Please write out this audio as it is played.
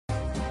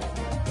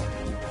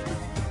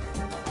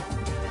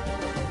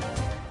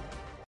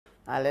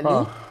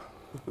Hallelujah.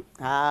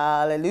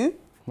 Hallelujah.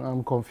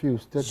 I'm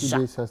confused. 30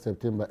 days are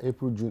September,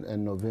 April, June,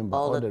 and November.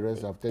 All the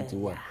rest are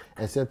 31,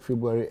 except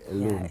February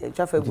alone.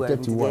 Yeah, February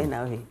 31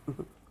 now.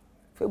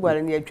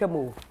 February near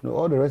Tremo. No,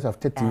 all the rest are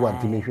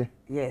 31 to me.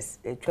 Yes,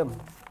 Tremo.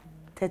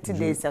 30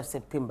 days of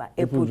September,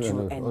 April,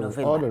 June, and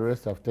November. All the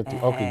rest are 30.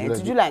 Okay,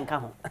 July and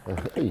Count.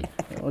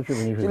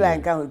 July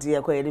and Count,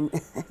 dear Quadim.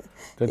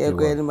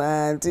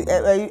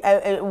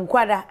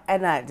 Quada,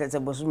 and I, that's a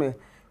bosom.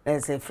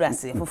 As a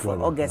phrase for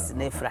August,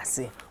 and a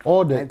phrase.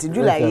 All the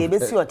July, you be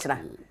searching.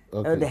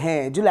 The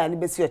hair, July, and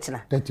be searching.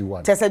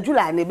 31. Tessa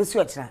July, and be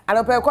searching. I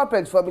don't pay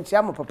corporate for me,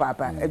 Chamo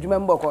Papa, a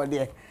German book or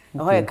dear.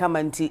 No, come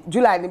and tea.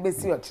 July, and be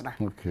searching.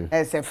 Okay.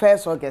 As a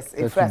first August,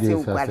 a phrase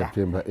in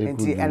September,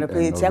 and a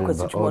pay Chaco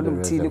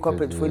Modern tea,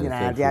 corporate for you.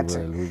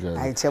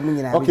 I tell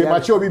me, okay,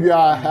 Macho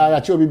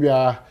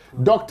Bibia,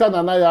 Dr.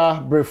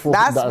 Nanaya Brefo.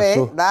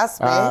 That's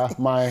me.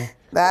 My.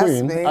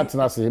 Queen, at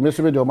Nasi,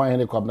 Mr. Video, my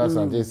hand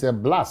and it's a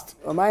blast.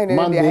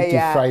 Monday to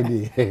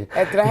Friday.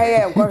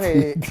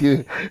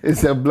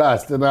 It's a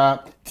blast. And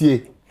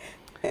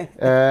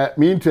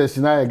me interest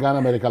in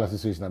Ghana Medical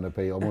Association and the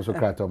pay almost a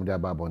crack on their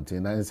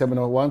babontin. And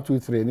 7 2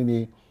 3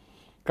 any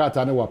cat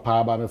and a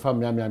power, my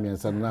family, and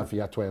some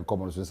Nafia to a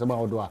common. So some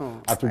outdoor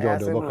at to join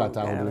the local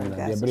town,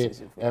 the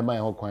brave, my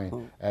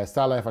Hocoin,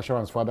 Star Life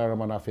Assurance Father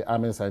Romanafi,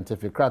 Amen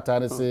Scientific Crack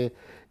and say.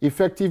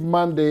 Effective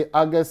Monday,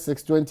 August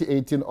 6,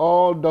 2018,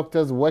 all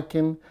doctors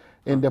working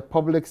in the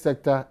public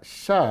sector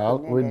shall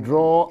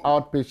withdraw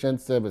outpatient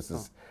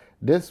services.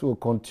 This will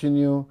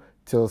continue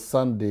till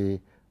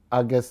Sunday,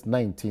 August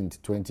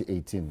 19th,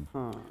 2018.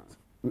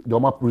 The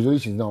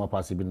resolution is not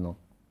possible now.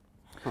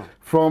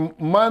 From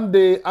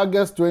Monday,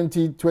 August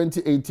 20,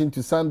 2018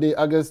 to Sunday,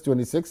 August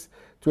 26,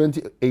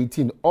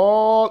 2018,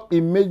 all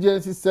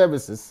emergency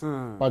services,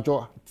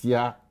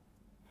 tia,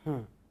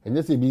 and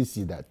just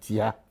ABC that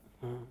tia.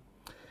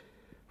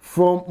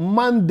 From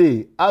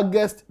Monday,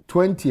 August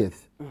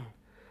 20th,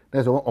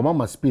 that's on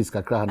my space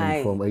kakra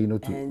from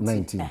to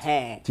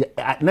 19th.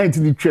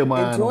 19th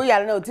chairman. Into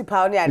ya no ti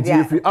power near there.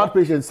 If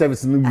outpatient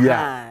service no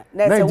bia.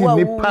 19th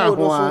ni pa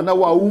ho na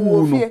wa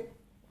wu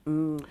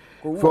no.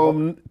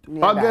 From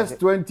August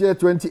 20th,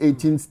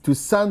 2018 to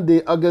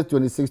Sunday, August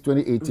 26,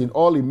 2018,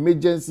 all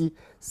emergency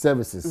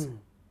services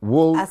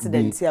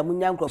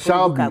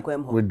shall be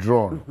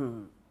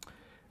withdrawn.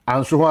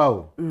 And so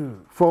how?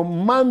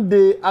 From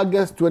Monday,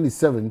 August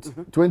 27th,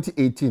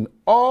 2018,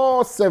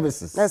 all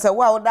services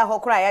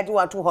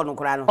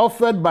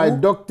offered by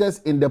doctors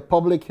in the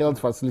public health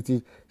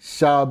facility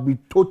shall be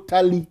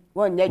totally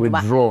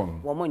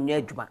withdrawn.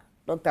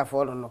 Doctor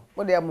for no.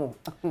 What they are more.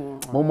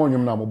 Momo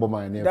nyum na mobo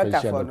my name for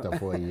share doctor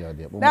for a year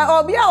there. Now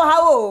obi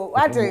how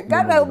what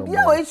Ghana obi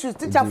issues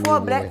teacher for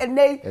black and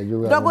they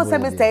double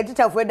semester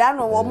teacher for that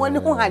no mo ni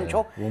ho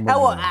hancho. E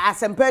wo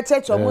asempa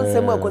church o mo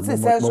nsem akosi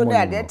senso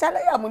there dey tell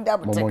ya mo da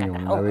bo check.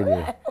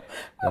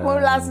 Mo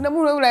last na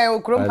mo we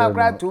okrom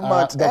kakra too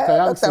much. Doctor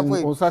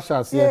Onsa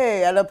Shase.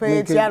 Yeah, I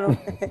pay tiano.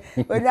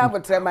 We dey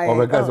abotre my. O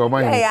because o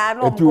man.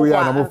 Etu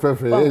ya na mo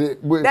fefe.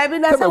 There be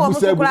na say wo mo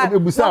kura. Mo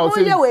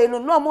ye we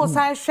no mo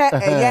san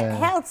hwe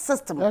health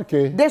system.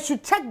 Okay. They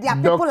should check their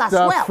people as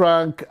well. Dr.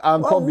 Frank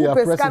Ankobia,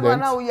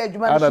 President,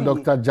 and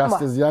Dr.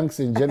 Justice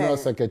Youngson, General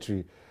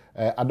Secretary,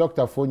 a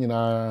Dr.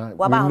 Fonina,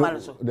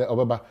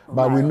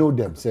 but we know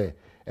them, say,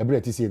 every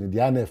time in the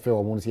NFL,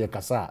 or Monsieur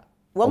Kasa.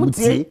 What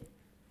say?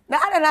 Now,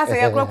 I don't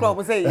say a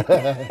crop, say,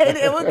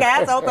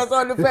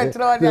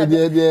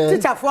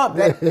 teacher for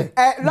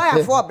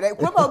lawyer for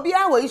be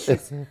our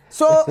issues.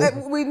 So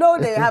we know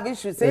they have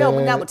issues. Say, oh,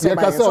 now say,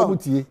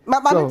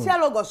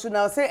 logos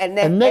now say, and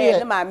then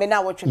my men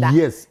now watch that.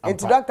 Yes,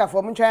 into Dr.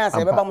 For say,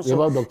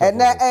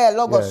 and then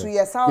logos,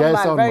 yes, sound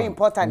man very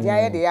important.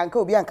 Yeah, the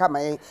uncle be and come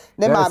in.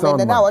 Then my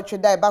men now watch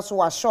that Basu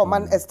was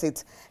Shawman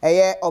Estate,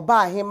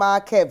 Oba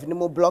Hima Kev,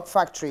 Nemo Block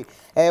Factory,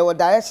 or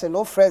direction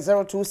no fresh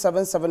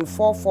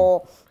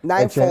 0277449406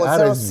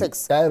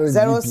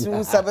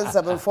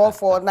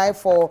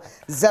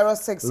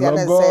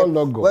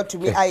 0277449406. What to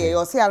me,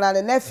 I see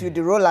another nephew,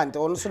 the Roland,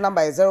 also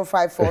number is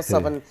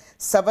 0547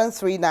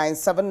 739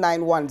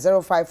 791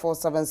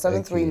 0547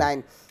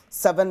 739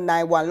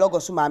 791. Logo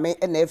Sumame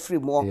and every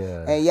more.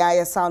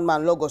 Yeah, sound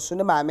man logo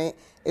Sunamame,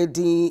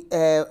 Eddie,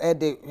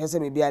 has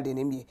me be adding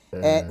him.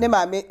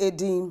 Nemame,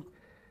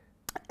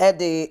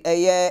 Eddie,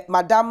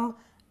 Madame.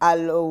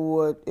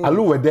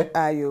 Aluwede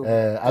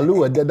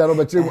Aluwede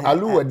darobetrim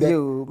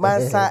Aluwede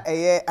Mansa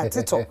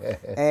atito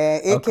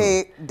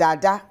AK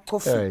Dada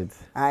Kofi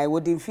I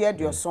would fear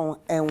your song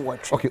and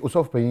watch. Okay,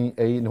 usof pay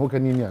no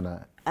hokani ni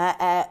ana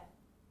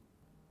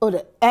no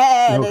let's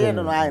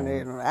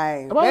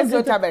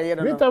go to bury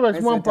no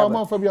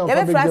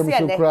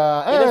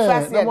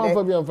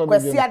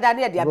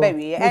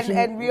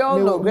and we all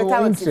know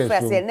greater with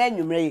first and then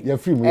you may you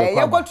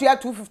go to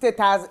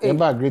 250,000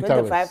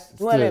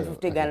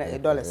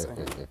 $250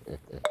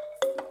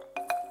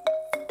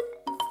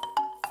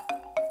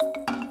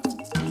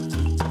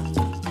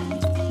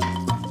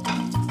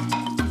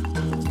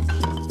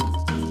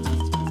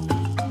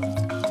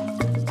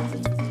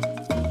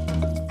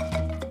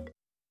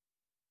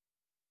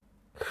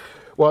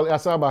 Well,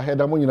 Asaba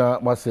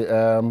Hedamunina must say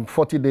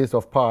 40 days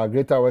of power.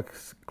 Greater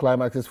Works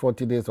climax is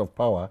 40 days of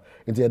power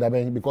into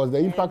Edabeng because the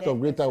impact of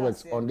Greater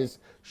Works on this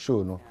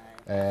show, no,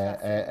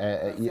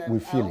 we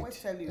feel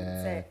it.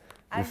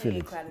 We feel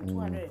it.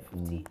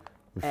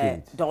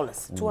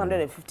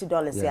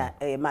 $250, yeah.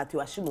 Matthew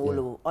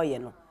Ashimolo, oh, you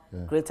know.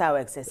 Greater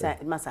Works,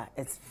 Massa,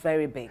 it's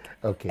very big.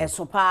 Okay. And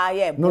so,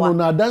 yeah, no,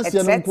 dance,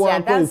 it has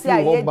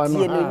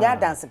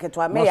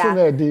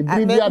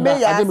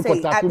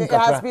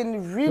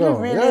been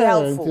really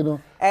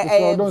helpful.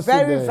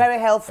 Very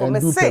helpful.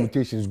 And do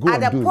temptations. Go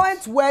at the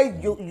point where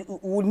you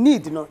would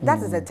need, you know,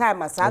 that is the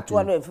time I said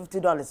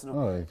 $250.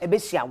 No,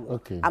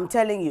 okay. I'm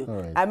telling you.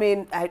 I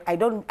mean, I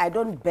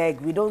don't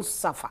beg. We don't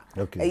suffer.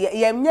 Okay.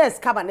 Yes,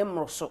 come on,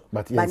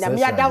 but yes,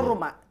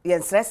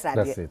 and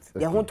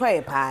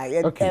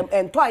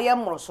to I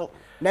am so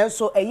now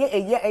so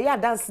a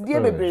dance dear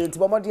baby to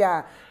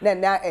Bomodia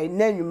then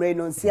you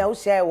no see how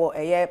share or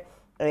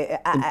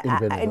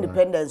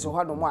independence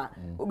or one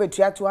over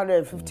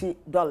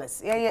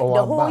 $250. Yeah,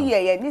 the whole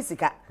year,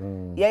 Nisika.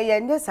 Yeah,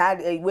 this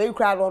had a way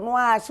crowd on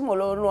one,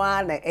 Shimolo,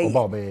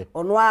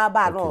 on one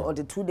bar or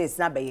the 2 days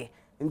nabby.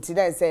 Until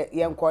I say,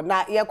 Yanko,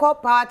 now you call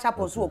Power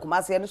Chapel, so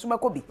Kumasi and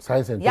Sumakobi.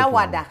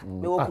 Yawada,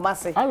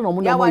 Kumasi. I don't know,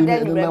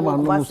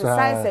 Yawada,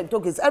 science and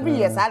tokens every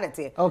year,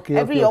 sanity. Okay,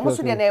 every year, almost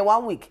in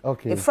 1 week.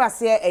 Okay, if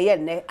Frasia, a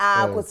yen,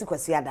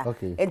 Kosiada.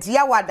 Okay, and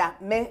Yawada,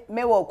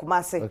 me walk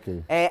Kumasi.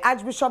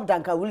 Archbishop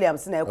Duncan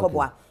Williams in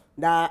Ekobwa.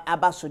 Na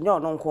abasunyo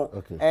nonko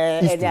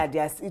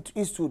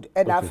Eastwood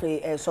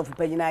edafe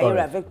Sofupanyina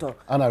area Victor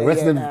and a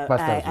resident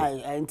pastor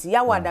nti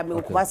yawada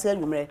me Kumasi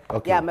anwumre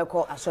ya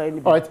meko asori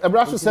ni. All right,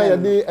 Ebraso say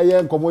dey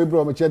nkomo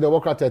ibro me che the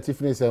worker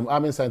Tiffany say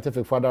Army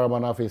Scientific for Adom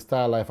na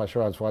Star Life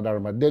Assurance for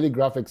Adom Daily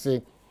Graphics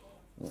say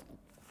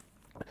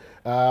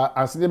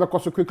as they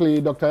because so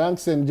quickly Dr.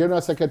 Yankson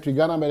General Secretary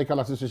Ghana Medical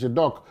Association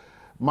Doc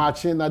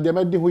marching na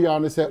dem dey who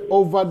ya say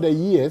over the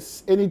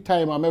years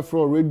anytime I'm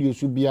afro radio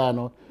should be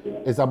ano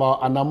it's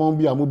about anamon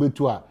bi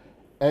amubetu a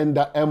and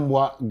the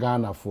emwa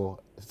Ghana for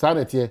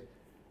sanity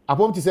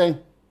apom ti say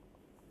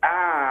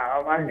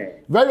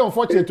very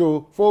unfortunate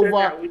for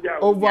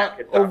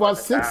over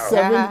 6,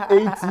 7,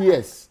 8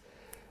 years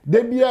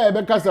they be a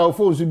be kasa of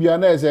phones be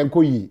na ese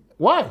nkoyi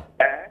why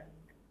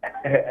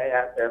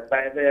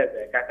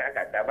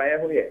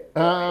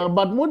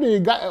but more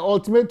the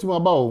ultimatum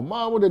about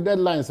more the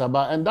deadlines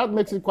about and that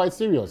makes it quite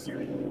serious.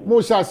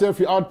 More shall say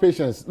for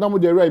outpatients now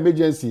with the rare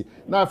emergency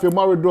now if you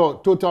married draw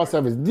total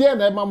service dear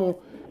na mamu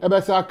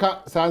ebesa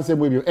ka sanse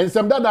mu and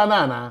some dada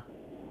na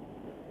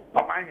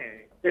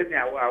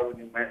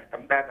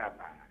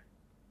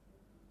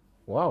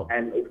wow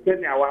and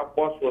it's our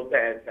boss was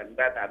there and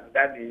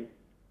that means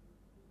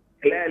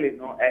clearly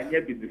no and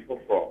yet before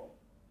for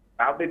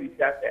I'll be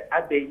just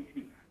a day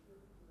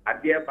a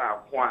dear by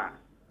one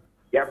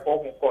ya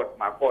form court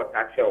my court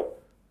show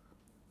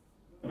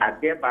a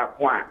dear by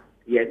one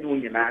ya knew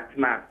you not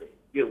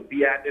you'll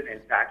be added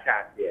and touch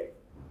out there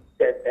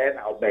then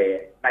I'll be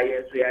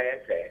I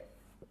say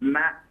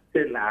not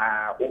till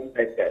I won't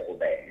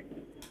obey.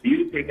 Do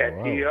you take a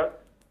serious?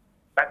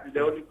 That is the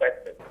only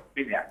question.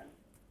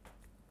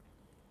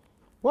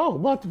 Wow,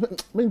 but to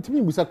me,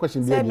 we a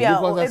question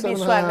because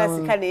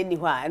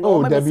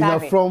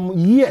from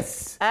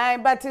years.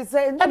 But it's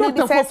a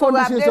doctor for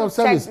conditions of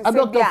service. A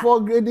doctor for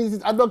grading.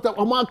 A doctor.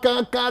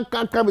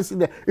 Can't come see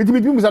there. It be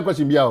a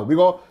question because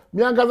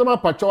me and Gazama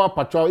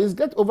patrol is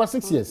get over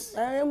 6 years.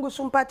 I am going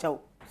to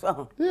patrol.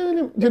 So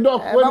the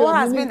doc. What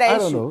has been the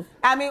issue?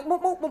 I mean,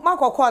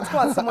 Marco court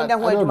someone that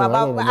went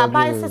about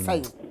buy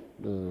society.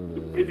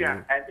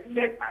 Yeah, I think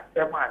that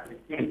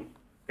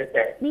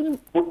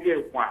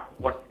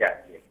what's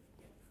that?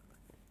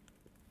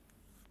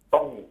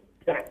 Oh,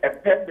 a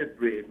pebble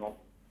brain,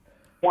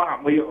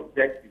 one way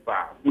objective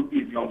would be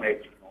your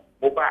match,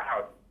 mobile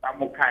house,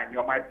 I'm okay,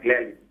 you're my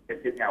clearly,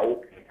 it's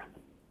okay.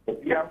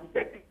 But you have to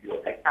take you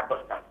a couple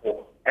of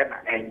and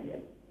an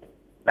angel.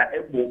 That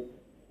a book,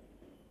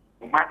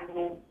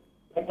 Marino,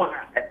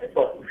 at the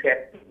sort of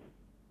shed,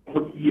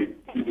 would be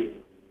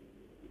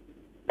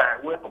by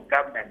way of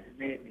government,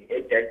 maybe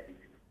agencies,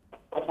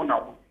 common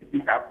of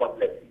this are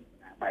public.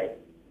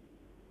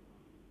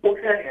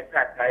 Okay, and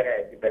that I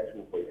had the best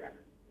for you.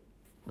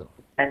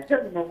 And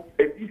tell me,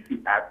 if you see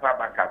our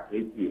back up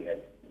 20 years,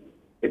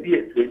 it be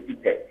a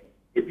 2030,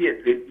 it be a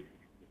 20,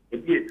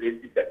 it be a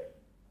 27.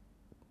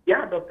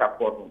 Yeah, Dr.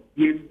 Fordham,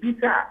 you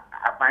beat a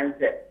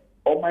mindset,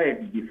 or my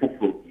be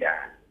full,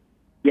 yeah.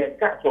 Yeah,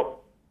 that's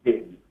all,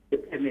 baby, the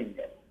penny,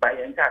 by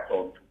and that's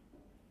all.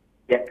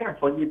 Yeah,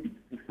 that's all you be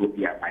full,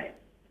 yeah, my.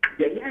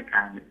 Yeah, I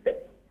can't say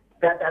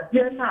that I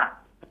dare not.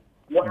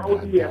 What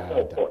would be a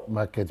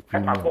market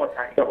premium?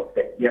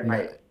 Yeah,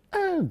 my.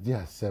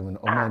 Yes, 7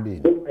 or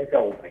maybe.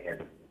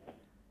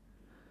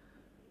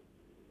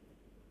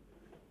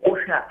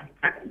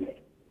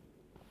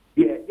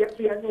 Yeah, yes,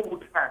 we are no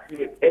good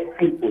family.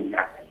 People,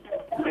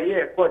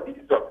 yeah, for this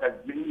doctor,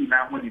 bringing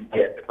now money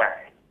here to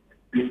buy.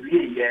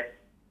 Yes,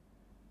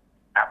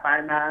 I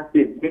find out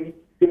the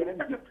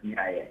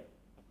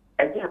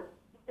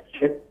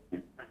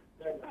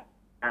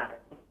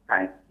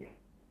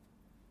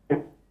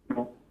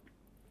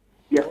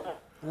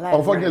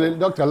Unfortunately,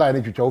 Dr. Line,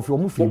 if you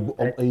move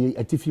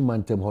a tiffy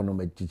man,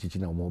 Hono,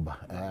 teaching a moba.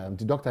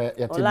 The doctor,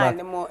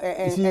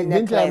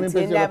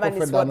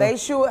 the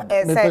issue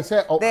is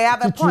they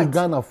have a point.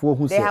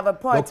 They have a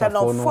point, and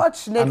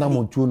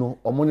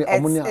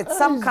unfortunately, it's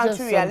some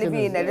country we are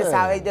living in this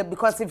hour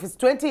because if it's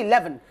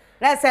 2011.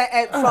 Let's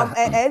say from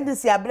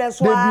NDC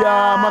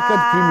market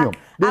premium.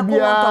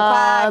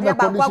 The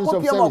conditions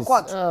of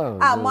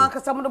service. Mark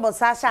some of the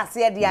Sasha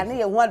said the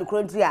Annie and one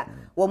country.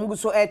 One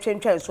so a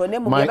change so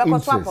name my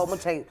interest and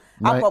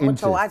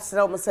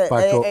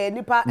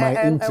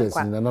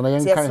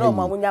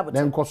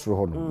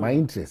my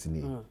interest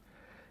in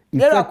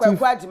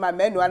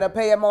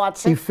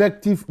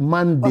effective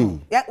Monday.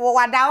 Yeah,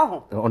 what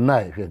down? On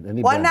night.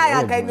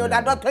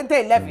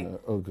 2011.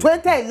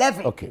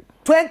 2011. Okay.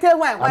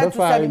 21 to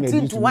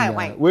 17 to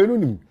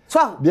 1.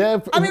 So,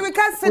 I mean, we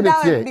can't sit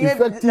down and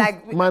behave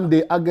like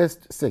Monday,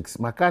 August 6.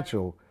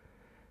 Makacho,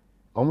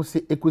 almost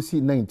say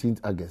equity 19th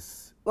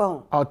August.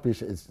 Oh.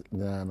 Outpatient is.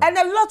 And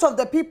a lot of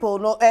the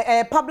people,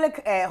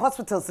 public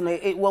hospitals,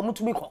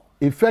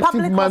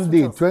 effective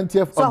Monday,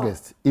 20th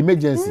August,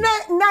 emergency.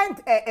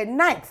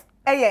 9th.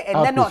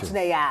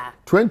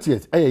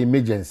 20th,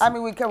 emergency. I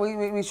mean,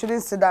 we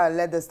shouldn't sit down and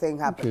let this thing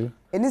happen. Okay.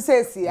 And he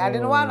says, I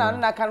didn't want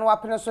to can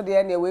happen so the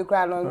end we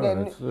cry on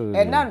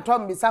and none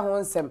Tom be some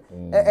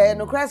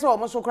no crash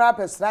almost so crap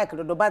strike,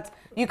 but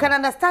you can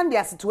understand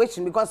their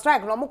situation because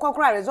strike no more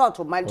cry result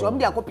of my job,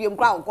 their copy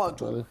crowd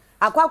court.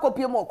 I quite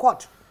copy more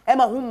court.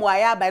 Emma whom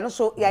I by no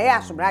so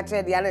yeah, so right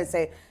the other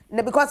say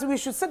because we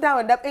should sit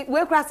down and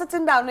we cry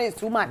sitting down is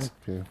too much.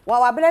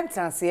 Well, I blend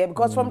here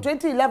because from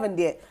 2011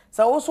 there,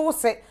 so also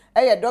say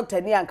a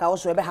doctor Nianka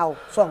also be how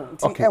so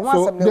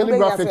daily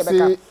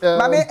graphics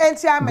Mammy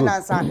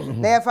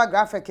and never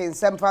graphic in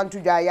some fun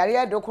to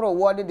Jaya Docro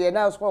awarded the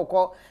announced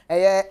call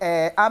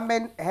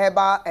Amen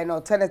Herbal and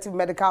Alternative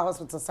Medical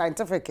Hospital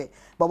Scientific,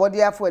 but what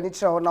the for any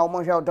show now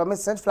more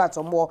domestic flats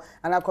or more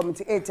and our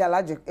committee 8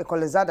 allergic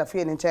equalizada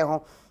fee in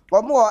chair.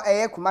 Or more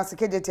a Kumasi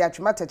KJT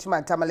Achimata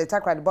Tamaleta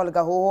Crad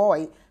Boliga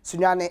Hoi,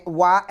 Sunyane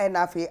Wa and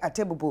Afi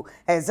Atebubu,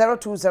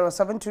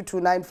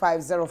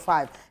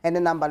 0207229505, and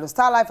the number of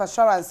Star Life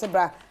Assurance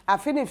Sibra,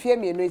 Afini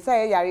Fiemi, no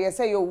say Yari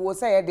say you will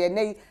say their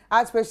nay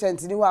as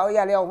patients in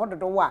Yali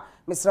 100 wa,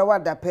 Mr.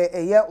 Wanda pay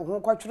a year who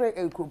quatre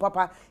a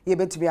papa, ye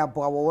bet to be a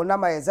bow,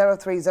 number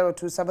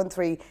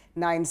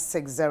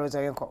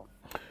 0302739600.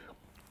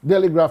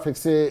 Daily Graphics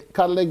say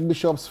Catholic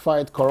bishops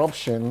fight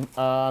corruption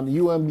and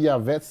UMB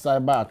vet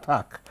cyber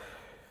attack.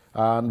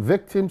 And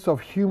victims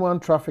of human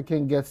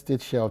trafficking get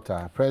state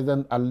shelter.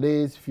 President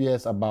allays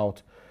fears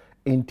about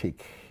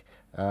intake.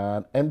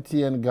 And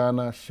MTN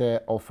Ghana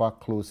share offer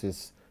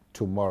closes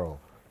tomorrow.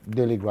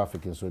 Daily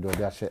Graphic in Sudan.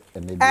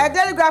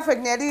 Daily Graphic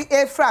near the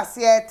Efras,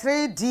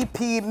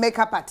 3DP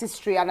makeup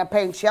artistry and a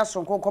pen. She has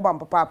some cocoa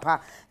papa.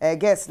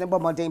 Guess never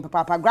more day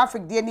papa.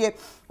 Graphic DNA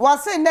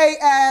was saying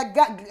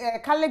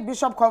Catholic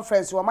Bishop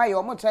Conference. Where my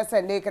almost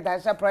and naked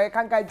as a prayer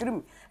can't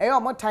dream. A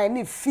more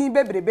tiny fee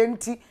baby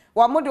benti.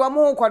 Wamudi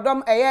wamu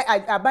kwadom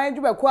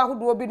abanju be kwa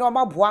hudu obi no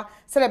maboa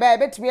se le be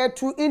betime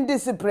atu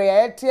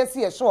indiscipline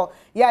tiesi so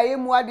ya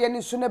yemu ade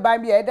ni so ne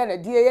ban bia eda na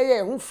die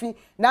ye hufi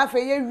na afa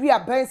ye wi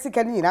aban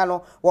sika ni nyina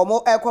no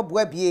womo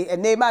ekoboa bie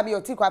ene ma bi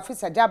otikwa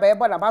afisa jaba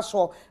ebo na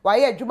baso wa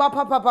ye adwuma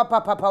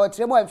papa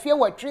watremu amfie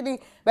watwini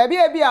ba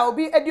bia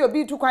obi edi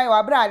obi tu kwan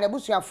wa bra na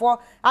busuafo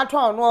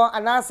aton no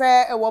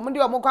anase womo de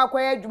womo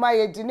kwakwa adwuma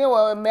ye dine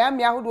wo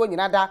meamia hudu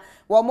nyina da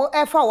womo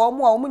efa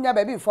womo a womo nya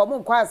ba bi fo mo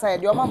nkwa asa ye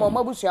de womo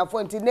ma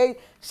busuafo nti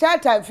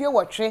shelter fie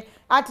watwe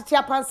atete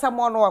apansa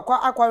mo no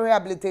akwa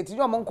rehabilitate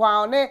yo mo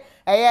nkwa ne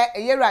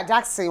Yera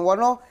Jackson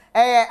wono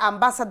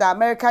ambassador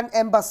American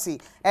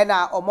Embassy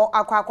na omo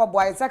akwa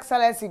boy His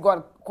Excellency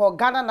God ko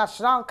Ghana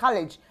National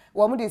College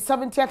womo di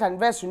 70th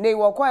anniversary nei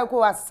wo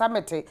kwa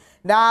summit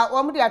na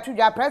womo di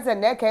atudwa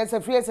president na ka se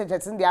free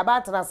suggestion di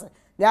abatrase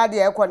na de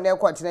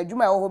ekọ tina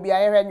dwuma ho bia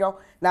yehwenyo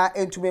na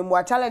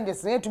entumemu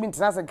challenges na entumi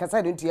international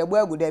kasa de nti egbo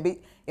agu da bi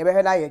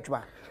yebehwe na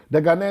yedwuma.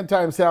 The Ghanaian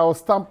Times say, I'll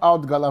stamp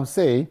out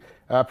Galamsey.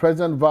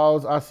 President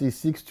vows as he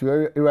seeks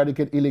to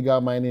eradicate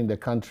illegal mining in the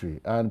country.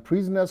 And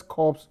prisoners'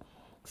 corps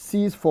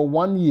seized for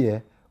 1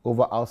 year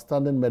over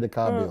outstanding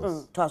medical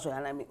bills.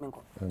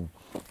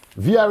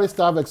 VRA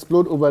staff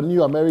explode over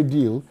new Ameri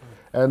deal.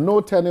 And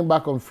no turning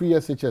back on free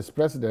SHS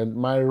president.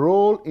 My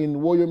role in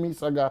Woyomi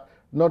saga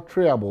not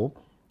triable.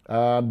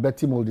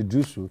 Betty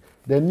Moldidusu.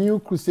 The new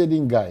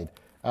crusading guide.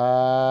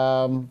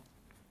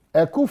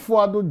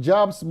 Ekufuado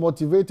jabs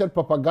motivated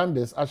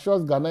propagandists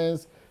assures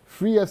Ghanaians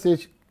free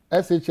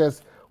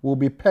SHS will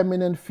be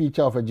permanent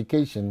feature of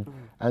education,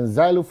 and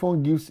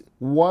Xylophone gives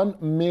 1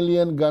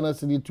 million Ghana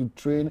cedi to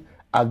train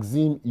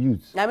Axim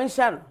youth. I mean,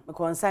 Shan,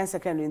 concern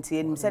secondary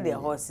and said their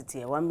horse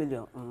city 1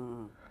 million.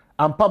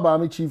 And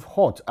Pabami chief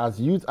hot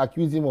as youth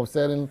accuse him of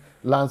selling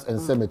lands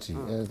and cemetery.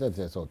 That's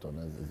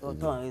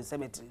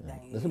cemetery.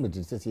 The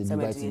cemetery says he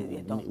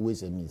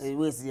ways and means.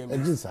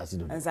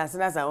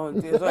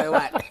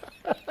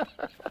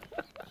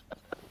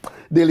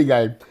 Daily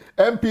Guide.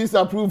 MPs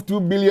approved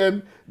 $2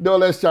 billion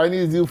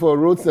Chinese deal for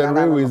roads and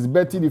railways.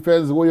 Betty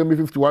defends Woyomi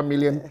 51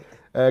 million.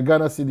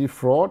 Ghana City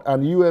fraud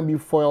and UMB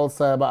foil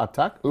cyber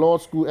attack. Law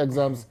school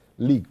exams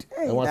leaked.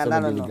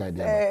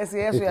 Yes,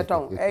 you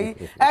tongue.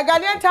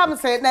 Guardian Tom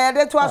said, "Na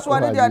de to aso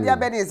de dia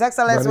be His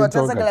Excellency what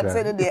Excellency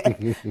say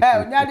dey.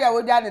 Nadia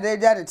wo dia de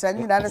dia de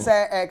training na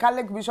say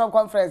Catholic Bishop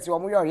Conference wo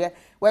mo yo ye.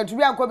 When to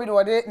be anko bi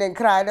no de ne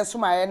nkra de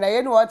soma na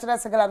ye no wo kire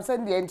sekala say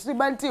dey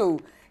entiribanti o.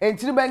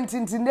 Entiribanti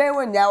ntinde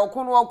wo nya wo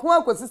kono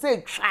akosi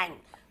say twan.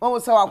 When we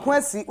say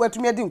wakwasi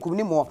watumi adi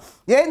nkumni mo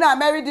ye na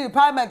married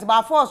department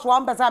ba force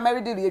one person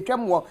married the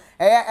twem wo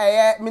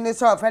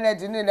minister of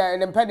energy ni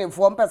na pending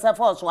for one person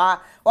force wa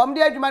om de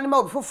adwuma ni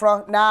ma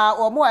ofoforo na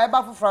wo mo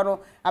eba foforo no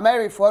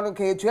amerifo no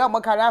ke etua mo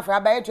kara afa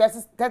ba etua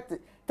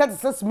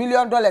 $36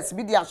 million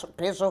bi dia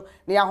peso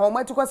na ya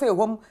homati ko say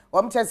hom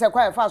om chese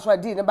kwa fa so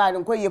adi ne ba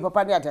ne ko ye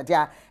papa ne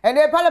atatia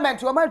ene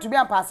parliament wo man to be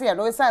ampase ye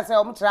no we say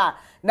om tra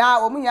na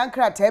om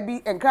yankra ta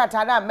bi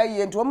enkrata na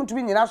maye nti om to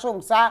bi nyina so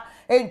nsa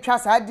entwa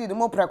sa adi ne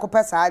mo preko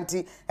pesa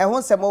anti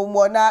ho sem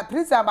mo na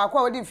prison ba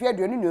kwa wodi fie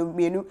aduonu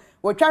mienu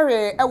wo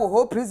twahwe e wo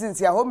ho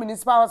prisons ya ho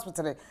municipal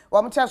hospital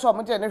wo mo chese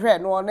om de ne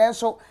hwe no na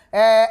so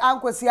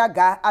ankosi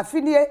aga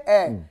afinie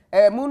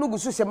munu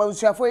gusu sema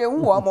usuafo ye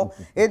hu wo mo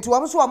enti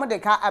wo so wo de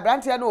ka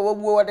abrante no wo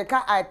wo de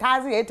ka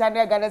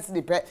 1800 Ghana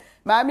cedi pe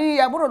mami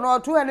ya buru no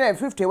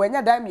 250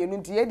 wanya dan mienu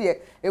nti ye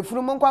de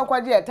efuru mo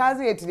nkwankwa de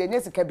 1800 de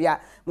nye sika bia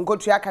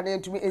nkotua ka na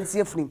ntumi ensi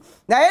efuru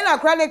na ye na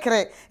kra ne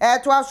kre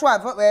to aso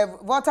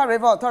Water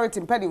River Authority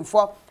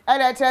mpedimfo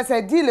ene kire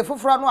se deal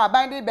foforo no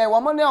aban de be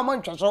wo mo ne o mo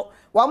ntweso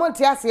wo mo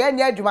ntia se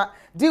anya adwuma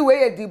di we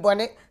ye di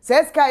bone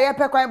se ska ye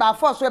pe kwan ba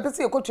force we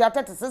pese ekotua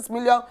 36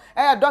 million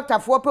doctor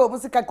fo pe o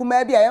musika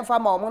kuma bia ye fa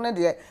ma o mo ne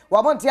de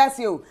wo mo ntia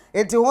se o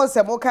enti ho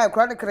se mo kan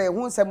kra ne kre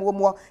ho se mo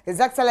mo His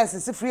Excellency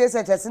si free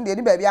SHS de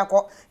ni ba bia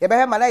ko ye be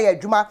he ma na ye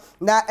adwuma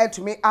na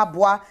etumi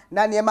aboa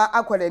na niema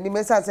akwada ni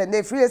mesa se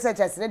na free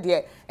SHS ne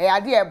de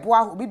ade e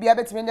boa obi bia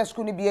betumi na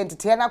school ni bia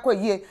entete na kwa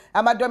yie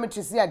ama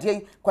dormitories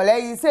ade kwala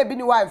yi se bi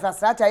ni wa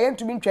infrastructure ye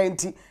ntumi ntwa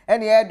nti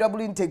ene ye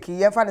double intake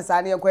ye fa ne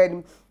sa ne kwa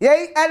anim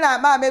ye ena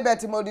ma me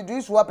betimo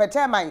didu so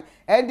peteman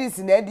ndc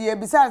na ade e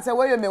bisa se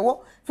we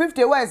mewo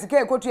 50 words ke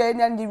ekotu ye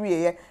nya ndi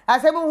wiye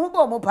asem hu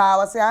bo mu pa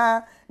wo se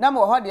na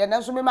mo ho de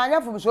na so me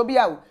manya fum so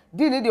bia o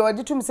di ni de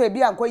oditum se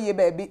bia ankoye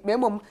ba bi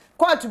memom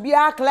court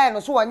bia clear no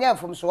so wonya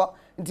fum so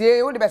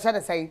nti wo de be hye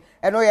de sai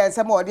eno ye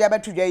nsem wo de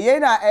abetudwa ye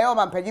na o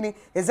mampagini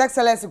His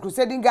Excellency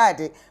Crusading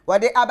Guard wo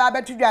de aba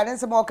abetudwa ne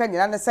nsem wo ka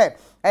nyina ne se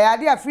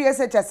ade a free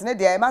SHS ne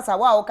de e masa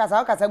wa wo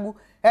kasa gu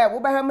wo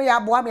be hwe me ya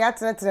boa me ya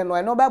tenetere no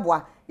eno be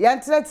boa ya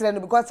tenetere no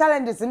because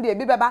challenges ndi e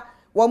bi beba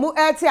wo mu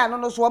eti ano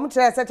no so wo mu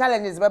kire se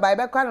challenges beba e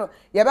be kwa no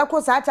ye be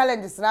ko sa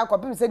challenges na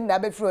akopim se na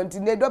be free nti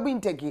ne double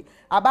intake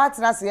aba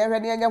tena se ye hwe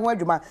ne enya ho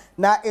adwuma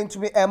na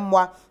entumi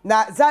emmoa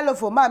na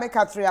Zalofo ma me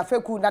Catherine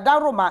Afeku na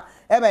daroma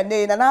e be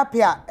ne na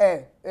apia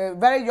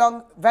very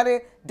young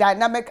very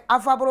dynamic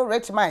affable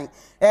rich mind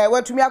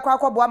watumi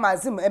akwakobo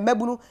amazim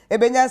emabunu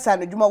ebenyansa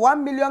no dwuma 1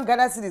 million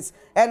Ghana cedis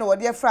and wo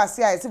de frase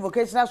a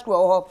vocational school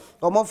ho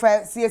omo fa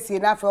CSC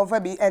na fa fa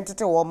bi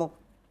entete wo mo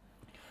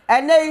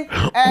enei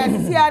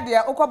si ade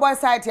okobo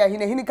site ya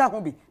hini ka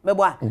ho bi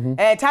meboa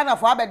China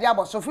for abedi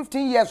aboso 15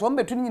 years wo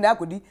mbetu nyina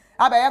akodi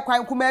abaye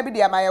kwan kuma bi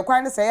de amaye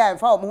kwan ne se ya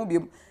fa wo ho bi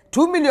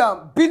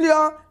 $2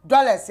 billion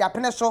ya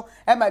pene so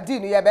ema di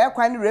no ye be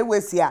kwan railway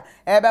sia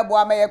e be bo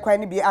ama ye kwan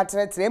ni bi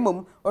atenetere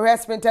emom o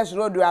Sprinters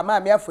Road ama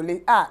me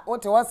afole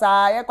wote wo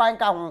sa ye kwan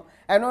ka ho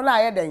eno na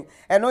ye den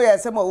eno ye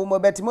se mo wo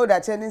betimo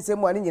da che ni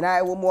nsem ani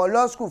nyina wo mo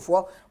law school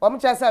fo wo mo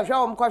che se hwe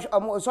wo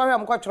mo so hwe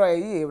mo ko tro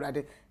ye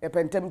ewrade e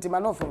pentem ti ma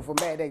no fomfom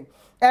be den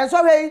so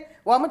hwe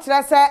wo mo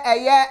kire se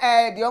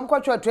eye de om ko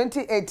tro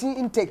 2018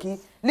 intake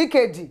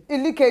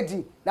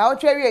leakage na wo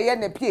twa ye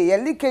na pie ye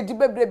leakage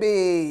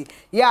bebrebe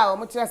ya wo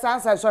mo kire se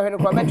ansa so hwe no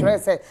ko metro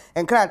se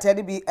enkrata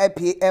de bi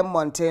APM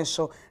mountain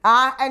so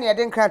ene ye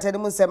de enkrata de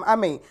musem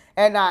amen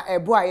ena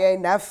eboa ye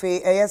na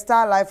fe eye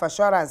Star Life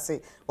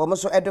Assurance wo mo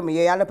so Adom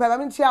ye ya lepa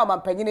ma ntia o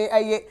mampanyine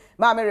eye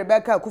ma me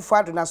Rebecca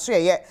Kufuado na so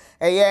ye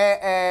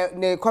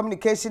ne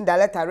communication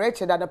director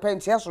Richard and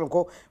pentia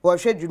sonko wo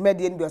hwe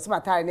dwumade ndi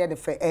osematare ne de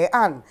fe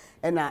an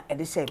ena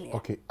ede shemi.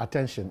 Okay,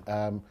 attention.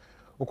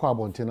 Ukwa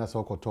abontina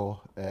so koto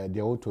de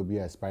auto bi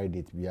expire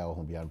date bi a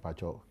ho bi an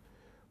pacho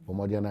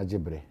Omodia na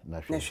jebre na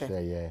hwe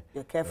ye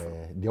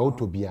the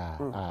auto bia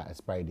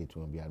expire date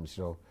no bia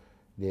so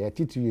the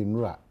attitude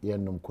nura ye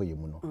nom koye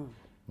mu no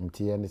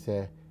nti ye ne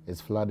say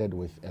is flooded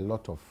with a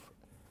lot of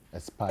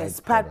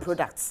expired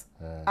products.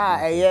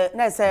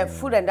 Na say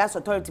Food and Gas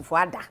Authority for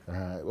ada.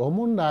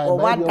 Omunda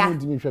ba bi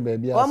omudimi hwe ba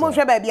bia. Omo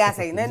hwe ba bia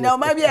say na o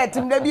ma bia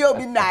tim da bi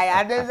obi na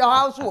ya the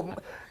house wo.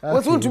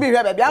 Wo so to be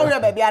hwe ba bia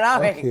hwe ba bia na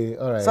hwe. Okay,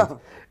 all right. So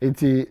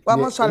enti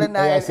wa so le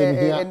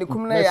na ni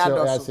kumna ya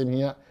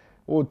do.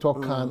 O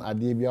talk can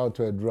ade bia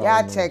auto adura.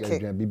 Ya check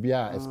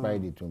bibia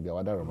expired date bia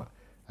wadaroma.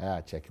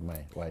 Check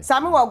mine. Why?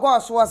 Sami wa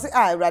gos was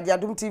Radio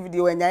Adom TV di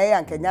wanya ye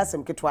ankanya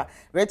asem ketwa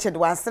Richard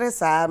wasre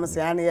sa me se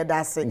ane ye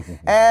dase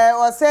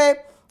o say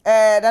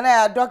dana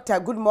ya doctor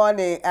good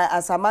morning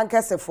Asaman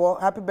Kesefo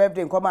happy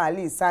birthday nkoma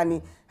Ali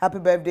Sani happy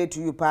birthday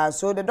to you, pa.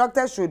 So the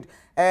doctor should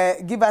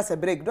give us a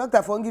break.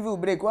 Doctor for give you a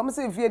break. What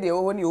say if you the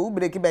when you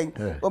break bang.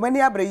 O many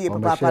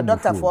abre papa.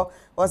 Doctor for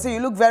or say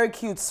you look very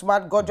cute,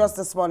 smart, gorgeous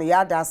this morning.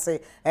 Yeah, that's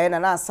it. And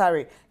I'm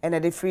sorry.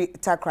 And the free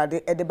takra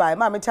de buy.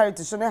 Mama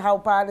charity show how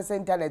pa the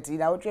internet.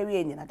 Now what we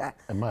in that.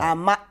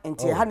 Ma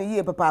into honey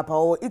year papa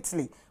or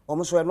Italy.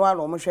 Almost one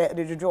almost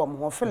the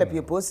job. Philip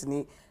you post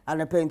ni.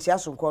 And a paint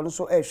yasun call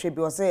so she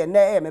be say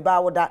na me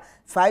ba that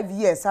 5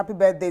 years happy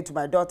birthday to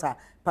my daughter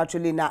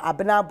Patrolina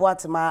Abena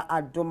Boatema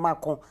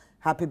Adomako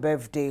happy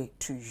birthday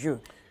to you.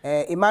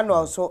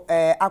 Emmanuel so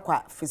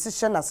aqua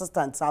physician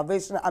assistant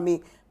Salvation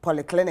Army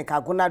Polyclinic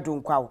Aguna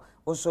Dunkwa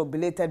also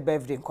belated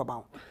birthday in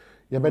Kobao.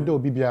 Ya bedo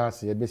bibia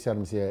se be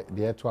siam se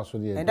de to aso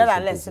de. And that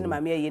Alex in my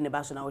me ye ne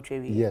ba so na wo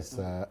twewe. Yes,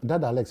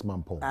 that Alex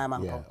Mampo.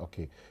 Yeah,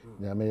 okay.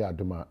 Ya me ya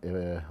doma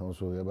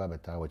also ya ba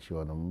beta wa chi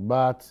wono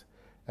but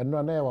and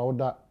no na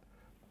wa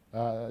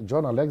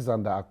John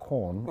Alexander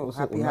Akon also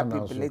happy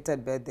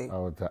belated birthday.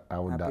 I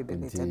would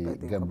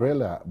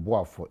Gabriela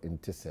Boafo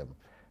Intisem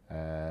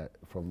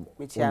from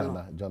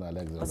John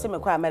Alexander. I say me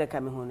kwa America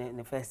me hu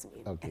ne first.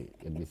 Okay,